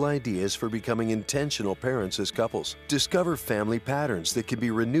practical ideas for becoming intentional parents as couples, discover family patterns that can be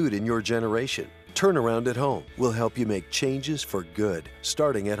renewed in your generation. Turnaround at Home will help you make changes for good,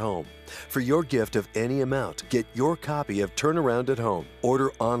 starting at home. For your gift of any amount, get your copy of Turnaround at Home.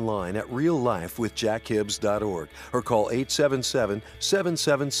 Order online at reallifewithjackhibbs.org or call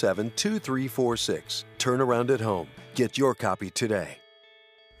 877-777-2346. Turnaround at Home. Get your copy today.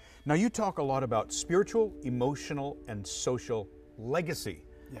 Now, you talk a lot about spiritual, emotional, and social legacy.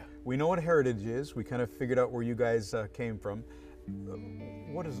 We know what heritage is. We kind of figured out where you guys came from.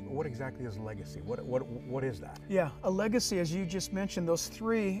 What exactly is legacy? What is that? A legacy, as you just mentioned, those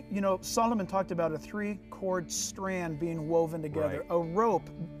three, Solomon talked about a 3-cord strand being woven together, a rope,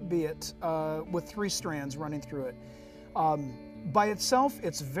 be it, with 3 strands running through it. By itself,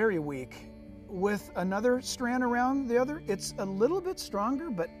 it's very weak. With another strand around the other, it's a little bit stronger,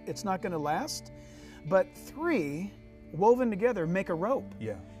 but it's not going to last. But 3 woven together make a rope.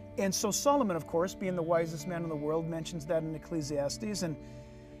 And so Solomon, of course, being the wisest man in the world, mentions that in Ecclesiastes. And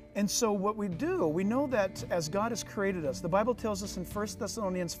so what we do, we know that as God has created us, the Bible tells us in 1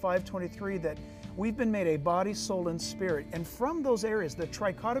 Thessalonians 5:23 that we've been made a body, soul, and spirit. And from those areas, the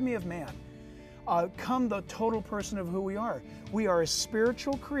trichotomy of man, come the total person of who we are. We are a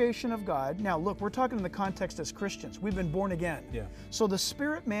spiritual creation of God. Now, look, we're talking in the context as Christians. We've been born again. So the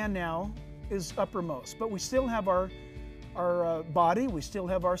spirit man now is uppermost, but we still have our body, we still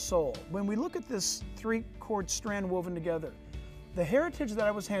have our soul. When we look at this 3-cord strand woven together, the heritage that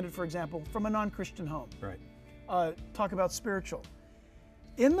I was handed, for example, from a non-Christian home, talk about spiritual.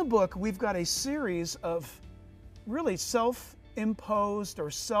 In the book, we've got a series of really self-imposed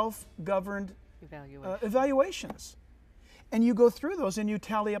or self-governed evaluations. And you go through those and you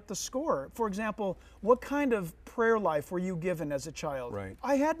tally up the score. For example, what kind of prayer life were you given as a child?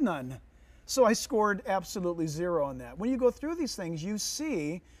 I had none. So I scored absolutely 0 on that. When you go through these things, you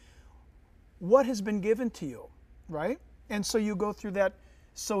see what has been given to you, right? And so you go through that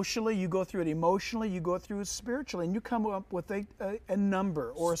socially, you go through it emotionally, you go through it spiritually, and you come up with a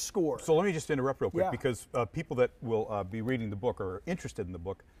number or a score. So let me just interrupt real quick because people that will be reading the book or are interested in the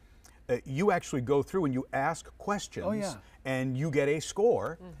book, you actually go through and you ask questions. Oh, yeah. And you get a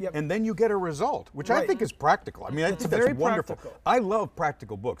score, Yep. and then you get a result, which I Right. think is practical. I mean, I think that's very wonderful. practical. I love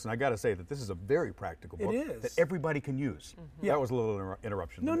practical books, and I got to say that this is a very practical book is. that everybody can use. Yeah. That was a little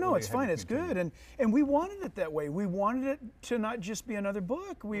interruption. No, Let no, me it's have you fine. It's continue. good, and we wanted it that way. We wanted it to not just be another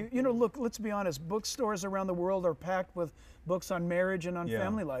book. We, you know, look, let's be honest. Bookstores around the world are packed with books on marriage and on Yeah.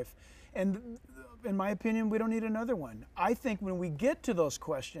 family life, and in my opinion, we don't need another one. I think when we get to those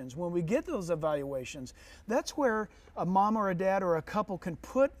questions, when we get to those evaluations, that's where a mom or a dad or a couple can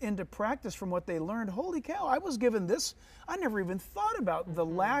put into practice from what they learned. Holy cow! I was given this. I never even thought about the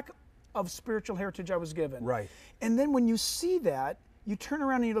lack of spiritual heritage I was given. Right. And then when you see that, you turn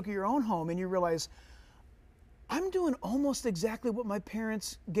around and you look at your own home and you realize, I'm doing almost exactly what my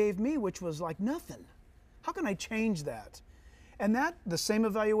parents gave me, which was like nothing. How can I change that? And that, the same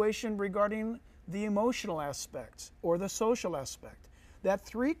evaluation regarding the emotional aspect or the social aspect. That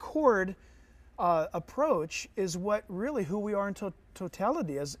three-chord approach is what really who we are in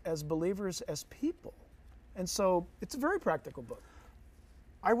totality as believers, as people. And so it's a very practical book.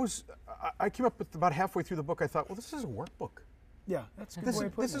 I came up with about halfway through the book, I thought, well, this is a workbook. Yeah, that's a good This way is,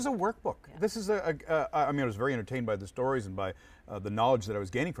 of putting this it. is a workbook. This is I mean, I was very entertained by the stories and by the knowledge that I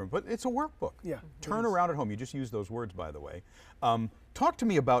was gaining from it, but it's a workbook. Yeah, Turn around at home. You just used those words, by the way. Talk to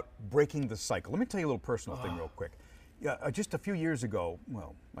me about breaking the cycle. Let me tell you a little personal thing real quick. Yeah, just a few years ago,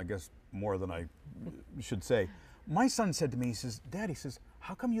 well, I guess more than I should say, my son said to me, he says, Dad, he says,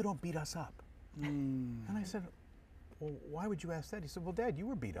 how come you don't beat us up? And I said, well, why would you ask that? He said, well, Dad, you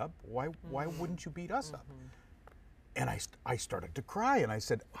were beat up. Why wouldn't you beat us up? And I started to cry, and I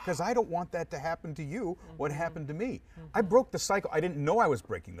said, because I don't want that to happen to you, what happened to me. I broke the cycle. I didn't know I was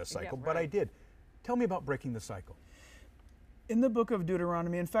breaking the cycle, but I did. Tell me about breaking the cycle. In the book of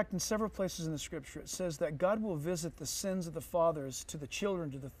Deuteronomy, in fact, in several places in the scripture, it says that God will visit the sins of the fathers to the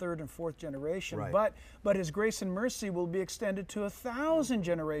children, to the third and fourth generation. Right. But His grace and mercy will be extended to 1,000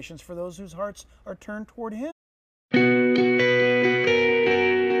 generations for those whose hearts are turned toward Him.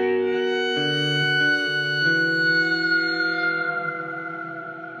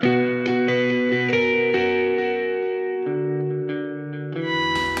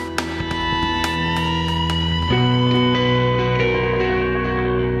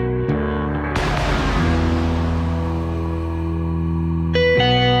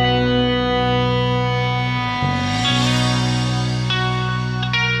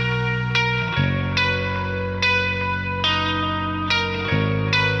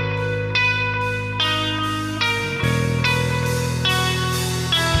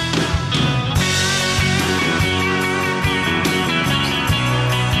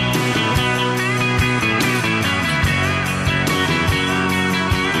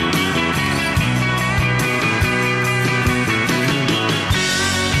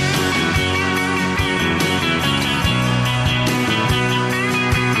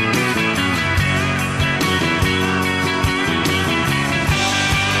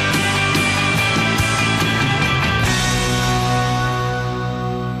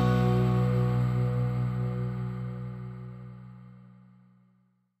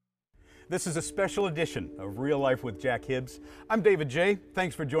 This is a special edition of Real Life with Jack Hibbs. I'm David J.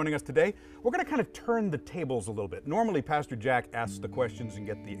 Thanks for joining us today. We're going to kind of turn the tables a little bit. Normally, Pastor Jack asks the questions and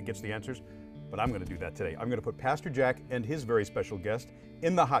gets the answers, but I'm going to do that today. I'm going to put Pastor Jack and his very special guest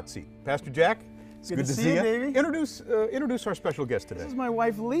in the hot seat. Pastor Jack, it's good to see you. Davey. Introduce our special guest today. This is my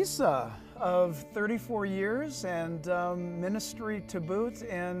wife, Lisa, of 34 years and ministry to boot,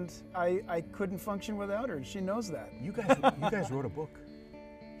 and I couldn't function without her. She knows that. You guys wrote a book.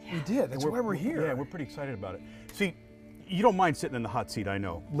 We did. That's why we're here. Yeah, we're pretty excited about it. See, you don't mind sitting in the hot seat, I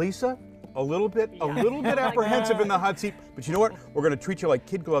know. Lisa, a little bit apprehensive in the hot seat, but you know what? We're going to treat you like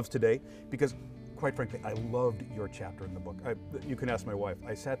kid gloves today because, quite frankly, I loved your chapter in the book. You can ask my wife.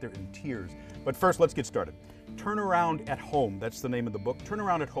 I sat there in tears. But first, let's get started. Turn Around at Home, that's the name of the book. Turn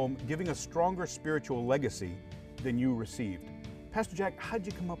Around at Home, giving a stronger spiritual legacy than you received. Pastor Jack, how'd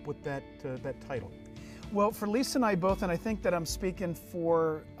you come up with that title? Well, for Lisa and I both, and I think that I'm speaking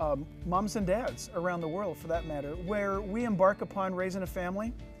for moms and dads around the world for that matter, where we embark upon raising a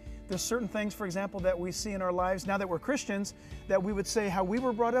family, there's certain things, for example, that we see in our lives now that we're Christians, that we would say how we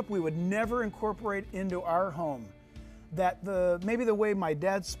were brought up, we would never incorporate into our home. That maybe the way my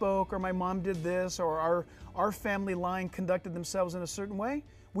dad spoke or my mom did this or our family line conducted themselves in a certain way,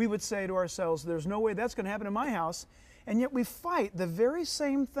 we would say to ourselves, there's no way that's going to happen in my house. And yet we fight the very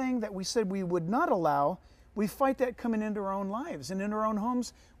same thing that we said we would not allow. We fight that coming into our own lives and into our own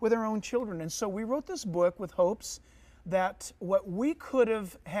homes with our own children. And so we wrote this book with hopes that what we could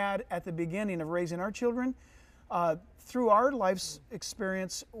have had at the beginning of raising our children, Through our life's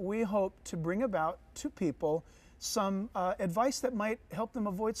experience, we hope to bring about to people some advice that might help them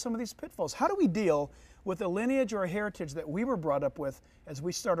avoid some of these pitfalls. How do we deal with a lineage or a heritage that we were brought up with as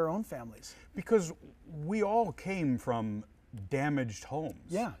we start our own families? Because we all came from damaged homes.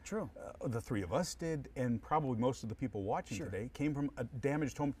 Yeah, true. The three of us did, and probably most of the people watching today came from a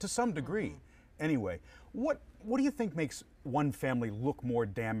damaged home to some degree. Anyway, what do you think makes one family look more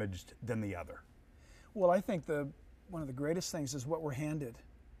damaged than the other? Well, I think one of the greatest things is what we're handed.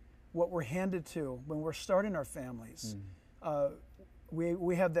 What we're handed to when we're starting our families.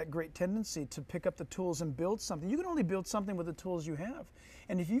 We have that great tendency to pick up the tools and build something. You can only build something with the tools you have.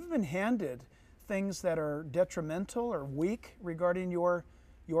 And if you've been handed things that are detrimental or weak regarding your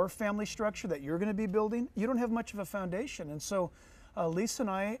family structure that you're going to be building, you don't have much of a foundation. And so Lisa and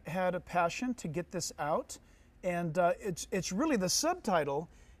I had a passion to get this out. And it's really the subtitle,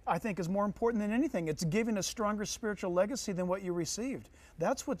 I think, is more important than anything. It's giving a stronger spiritual legacy than what you received.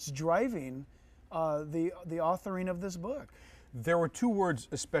 That's what's driving the authoring of this book. There were two words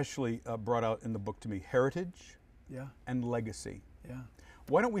especially brought out in the book to me: heritage and legacy. Yeah.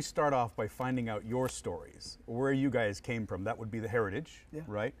 Why don't we start off by finding out your stories, where you guys came from? That would be the heritage,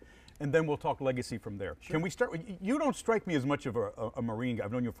 right? And then we'll talk legacy from there. Sure. Can we start with, you don't strike me as much of a Marine guy.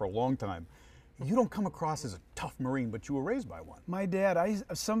 I've known you for a long time. You don't come across as a tough Marine, but you were raised by one. My dad,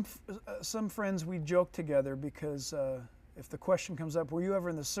 some friends, we joke together because if the question comes up, were you ever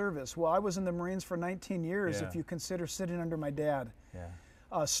in the service? Well, I was in the Marines for 19 years, if you consider sitting under my dad.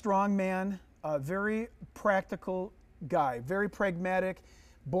 A strong man, a very practical guy, very pragmatic,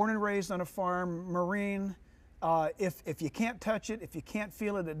 born and raised on a farm, Marine. If you can't touch it, if you can't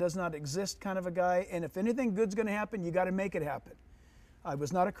feel it, it does not exist kind of a guy. And if anything good's going to happen, you got to make it happen. I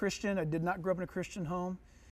was not a Christian. I did not grow up in a Christian home.